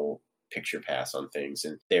final picture pass on things,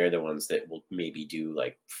 and they're the ones that will maybe do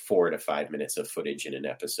like 4 to 5 minutes of footage in an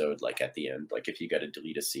episode, like at the end, like if you got to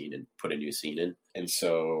delete a scene and put a new scene in. And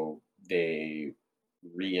so they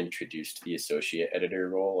reintroduced the associate editor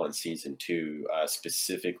role on season 2,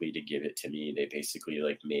 specifically to give it to me. They basically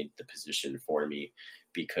like made the position for me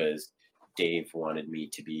because Dave wanted me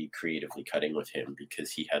to be creatively cutting with him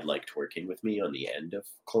because he had liked working with me on the end of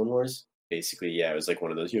Clone Wars. Basically, yeah, it was like one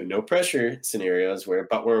of those, no pressure scenarios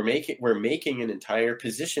but we're making an entire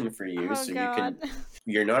position for you, so God.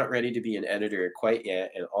 You're not ready to be an editor quite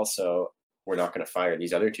yet, and also we're not going to fire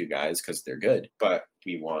these other 2 guys because they're good, but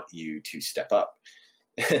we want you to step up.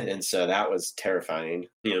 And so that was terrifying.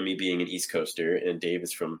 Me being an East Coaster and Dave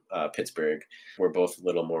is from Pittsburgh, we're both a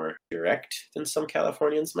little more direct than some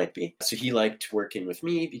Californians might be. So he liked working with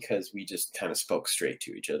me because we just kind of spoke straight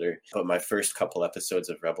to each other. But my first couple episodes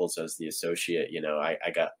of Rebels as the associate,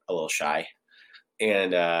 I got a little shy.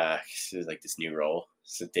 And it was like this new role.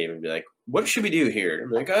 So Dave would be like, "What should we do here?"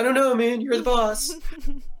 I'm like, "I don't know, man. You're the boss."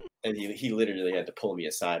 And he literally had to pull me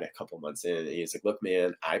aside a couple months in. And he's like, "Look,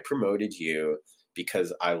 man, I promoted you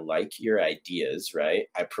because I like your ideas, right?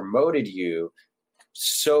 I promoted you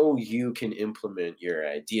so you can implement your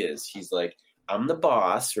ideas." He's like, "I'm the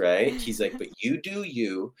boss, right?" He's like, "But you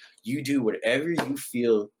do whatever you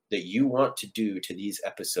feel that you want to do to these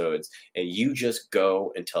episodes, and you just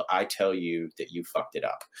go until I tell you that you fucked it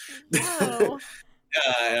up." Oh.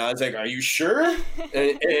 And I was like, "Are you sure?"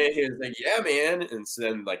 And he was like, "Yeah, man." And so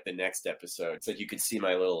then, like, the next episode, it's like you could see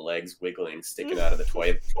my little legs wiggling, sticking out of the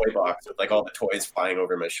toy box with like all the toys flying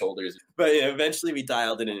over my shoulders. But eventually we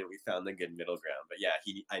dialed it in and we found the good middle ground. But yeah,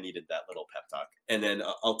 I needed that little pep talk. And then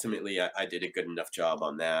ultimately I did a good enough job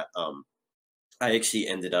on that. I actually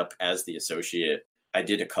ended up as the associate. I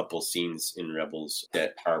did a couple scenes in Rebels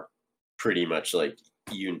that are pretty much like,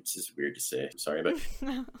 this is weird to say, I'm sorry, but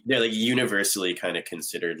they're like universally kind of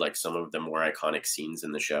considered like some of the more iconic scenes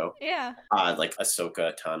in the show. Yeah. Like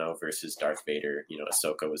Ahsoka Tano versus Darth Vader.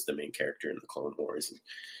 Ahsoka was the main character in the Clone Wars, and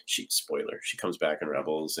she comes back in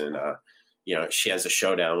Rebels, and she has a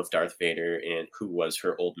showdown with Darth Vader, and who was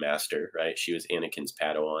her old master, right? She was Anakin's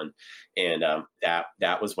Padawan. And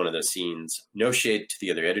that was one of those scenes. No shade to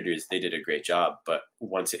the other editors. They did a great job. But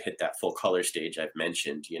once it hit that full color stage I've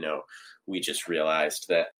mentioned, we just realized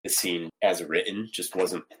that the scene as written just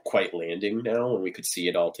wasn't quite landing now when we could see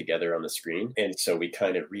it all together on the screen. And so we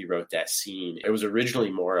kind of rewrote that scene. It was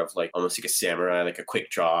originally more of like almost like a samurai, like a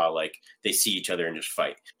quick draw, like they see each other and just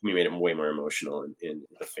fight. We made it way more emotional, and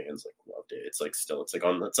the fans like loved it. It's like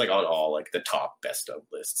on all like the top best of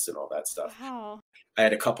lists and all that stuff. Wow. I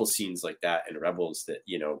had a couple scenes like that in Rebels that,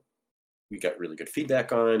 we got really good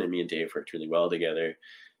feedback on, and me and Dave worked really well together.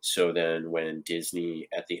 So then when Disney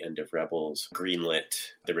at the end of Rebels greenlit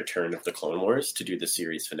the return of the Clone Wars to do the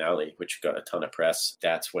series finale, which got a ton of press,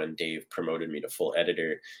 that's when Dave promoted me to full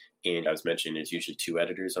editor. And I was mentioning there's usually 2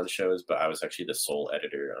 editors on shows, but I was actually the sole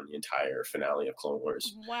editor on the entire finale of Clone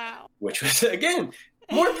Wars. Wow. Which was, again,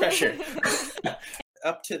 more pressure.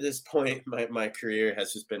 Up to this point, my career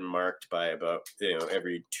has just been marked by about,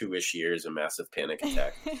 every 2-ish years a massive panic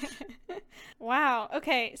attack. Wow.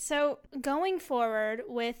 Okay. So going forward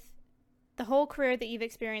with the whole career that you've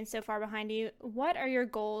experienced so far behind you, what are your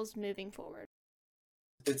goals moving forward?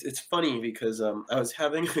 It's funny because I was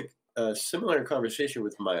having a similar conversation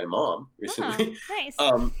with my mom recently.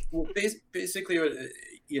 Oh, nice. Basically,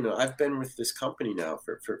 I've been with this company now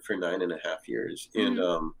for 9.5 years. Mm-hmm.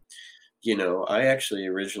 And, I actually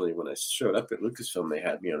originally, when I showed up at Lucasfilm, they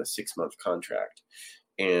had me on a 6-month contract.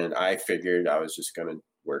 And I figured I was just going to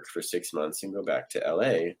work for 6 months and go back to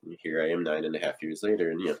LA. And here I am 9.5 years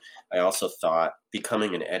later. And, I also thought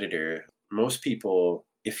becoming an editor, most people,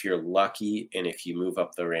 if you're lucky and if you move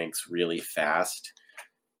up the ranks really fast,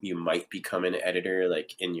 you might become an editor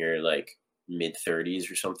like in your like mid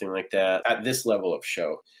 30s or something like that at this level of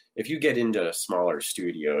show. If you get into a smaller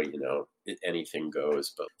studio, anything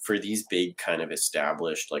goes. But for these big kind of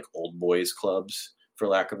established like old boys clubs, for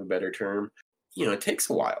lack of a better term, it takes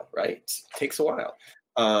a while, right? It takes a while.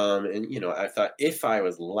 And I thought if I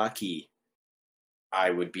was lucky, I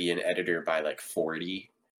would be an editor by like 40.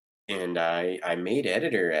 And I made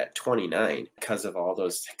editor at 29 because of all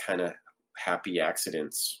those kind of happy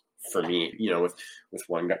accidents for me,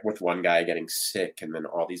 with one guy getting sick, and then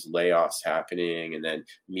all these layoffs happening, and then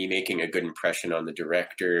me making a good impression on the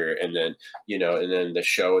director, and then the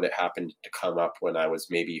show that happened to come up when I was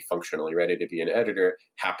maybe functionally ready to be an editor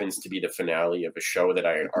happens to be the finale of a show that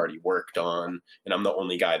I had already worked on, and I'm the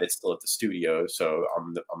only guy that's still at the studio, so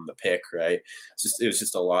I'm the pick, right? It was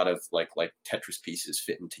just a lot of like Tetris pieces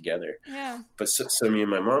fitting together. Yeah. But so me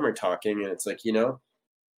and my mom are talking, and it's like,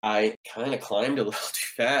 I kind of climbed a little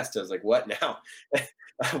too fast. I was like, what now?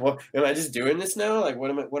 Well, am I just doing this now? Like, what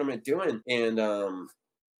am I doing? And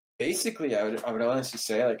basically, I would honestly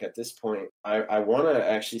say, like, at this point, I want to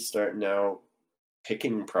actually start now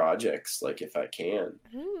picking projects, like, if I can.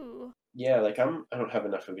 Ooh. Yeah, like, I don't have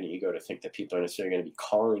enough of an ego to think that people are necessarily going to be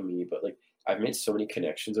calling me, but like, I've made so many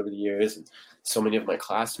connections over the years, and so many of my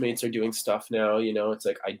classmates are doing stuff now. It's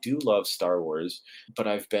like, I do love Star Wars, but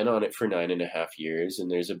I've been on it for 9.5 years, and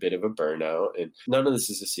there's a bit of a burnout, and none of this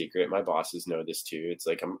is a secret. My bosses know this too. It's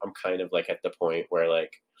like, I'm kind of like at the point where,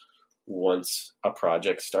 like, once a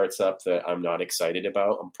project starts up that I'm not excited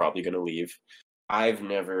about, I'm probably going to leave. I've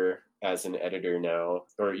never, as an editor now,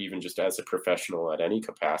 or even just as a professional at any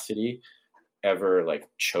capacity, ever like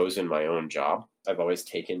chosen my own job. I've always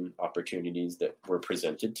taken opportunities that were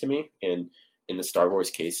presented to me, and in the Star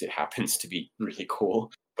Wars case, it happens to be really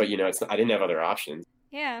cool. But I didn't have other options.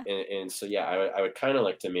 Yeah. And so yeah, I would kind of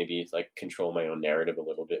like to maybe like control my own narrative a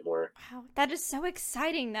little bit more. Wow, that is so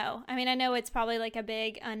exciting, though. I mean, I know it's probably like a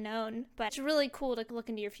big unknown, but it's really cool to look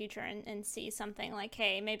into your future and see something like,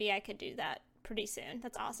 hey, maybe I could do that pretty soon.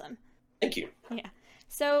 That's awesome. Thank you. Yeah.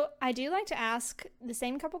 So I do like to ask the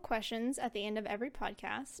same couple questions at the end of every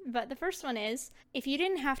podcast. But the first one is, if you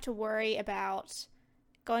didn't have to worry about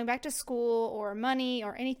going back to school or money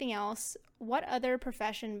or anything else, what other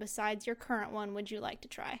profession besides your current one would you like to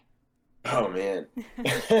try? Oh, man.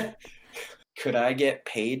 Could I get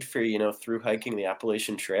paid for, through hiking the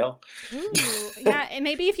Appalachian Trail? Ooh, yeah, and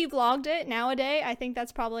maybe if you vlogged it nowadays, I think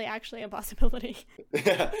that's probably actually a possibility.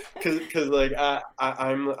 Yeah, because like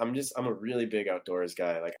I'm a really big outdoors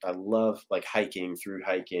guy. Like, I love like hiking, through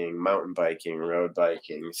hiking, mountain biking, road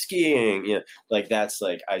biking, skiing. Like, that's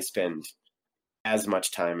like, I spend as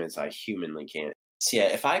much time as I humanly can. So yeah,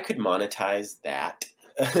 if I could monetize that,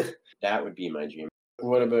 that would be my dream.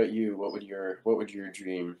 What about you? What would your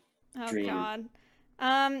dream? Oh, God.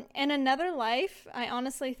 In another life, I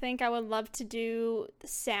honestly think I would love to do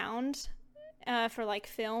sound for like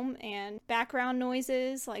film and background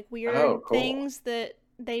noises, like weird things that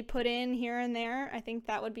they put in here and there. I think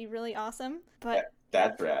that would be really awesome. But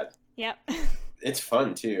that's rad. Yep. It's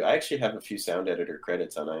fun too. I actually have a few sound editor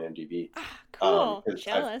credits on IMDb. Cool.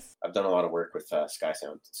 Jealous. I've done a lot of work with Skywalker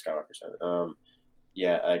Sound.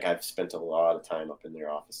 Yeah, like, I've spent a lot of time up in their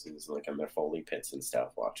offices, like in their Foley pits and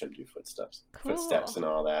stuff, watch them do footsteps and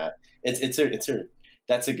all that.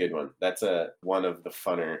 That's a good one. That's one of the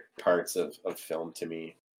funner parts of film to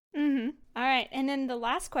me. Mm-hmm. All right, and then the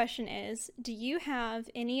last question is, do you have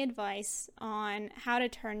any advice on how to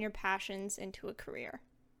turn your passions into a career?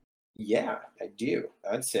 Yeah, I do.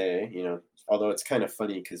 I'd say, although it's kind of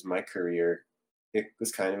funny because my career, it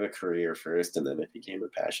was kind of a career first, and then it became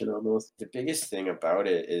a passion almost. The biggest thing about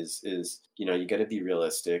it is you got to be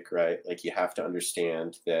realistic, right? Like, you have to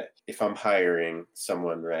understand that if I'm hiring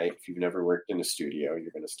someone, right, if you've never worked in a studio,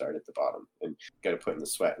 you're going to start at the bottom, and you got to put in the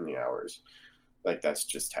sweat and the hours. Like, that's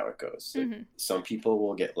just how it goes. Mm-hmm. Some people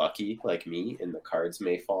will get lucky, like me, and the cards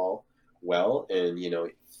may fall well, and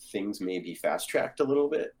things may be fast tracked a little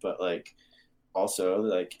bit, but like, also,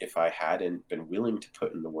 like, if I hadn't been willing to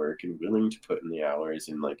put in the work and willing to put in the hours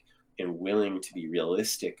and willing to be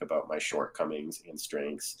realistic about my shortcomings and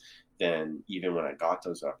strengths, then even when I got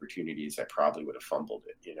those opportunities, I probably would have fumbled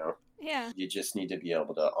it, Yeah. You just need to be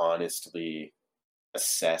able to honestly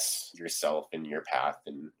assess yourself and your path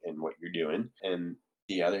and what you're doing. And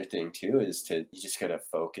the other thing too is you just gotta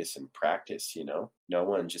focus and practice. No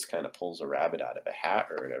one just kind of pulls a rabbit out of a hat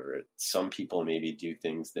or whatever. Some people maybe do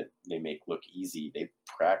things that they make look easy. They've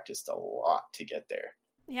practiced a lot to get there.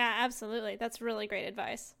 Yeah, absolutely. That's really great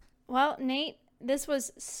advice. Well, Nate, This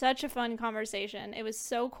was such a fun conversation. It was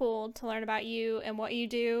so cool to learn about you and what you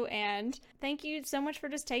do, and thank you so much for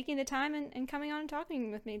just taking the time and coming on and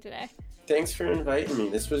talking with me today. Thanks for inviting me.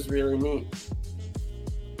 This was really neat.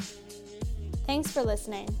 Thanks for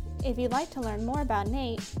listening. If you'd like to learn more about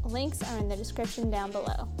Nate, links are in the description down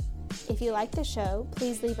below. If you like the show,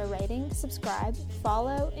 please leave a rating, subscribe,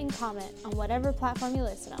 follow, and comment on whatever platform you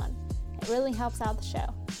listen on. It really helps out the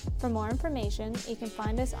show. For more information, you can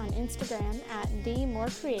find us on Instagram at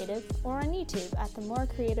 @TheMoreCreative or on YouTube at The More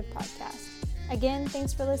Creative Podcast. Again,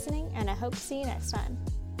 thanks for listening, and I hope to see you next time.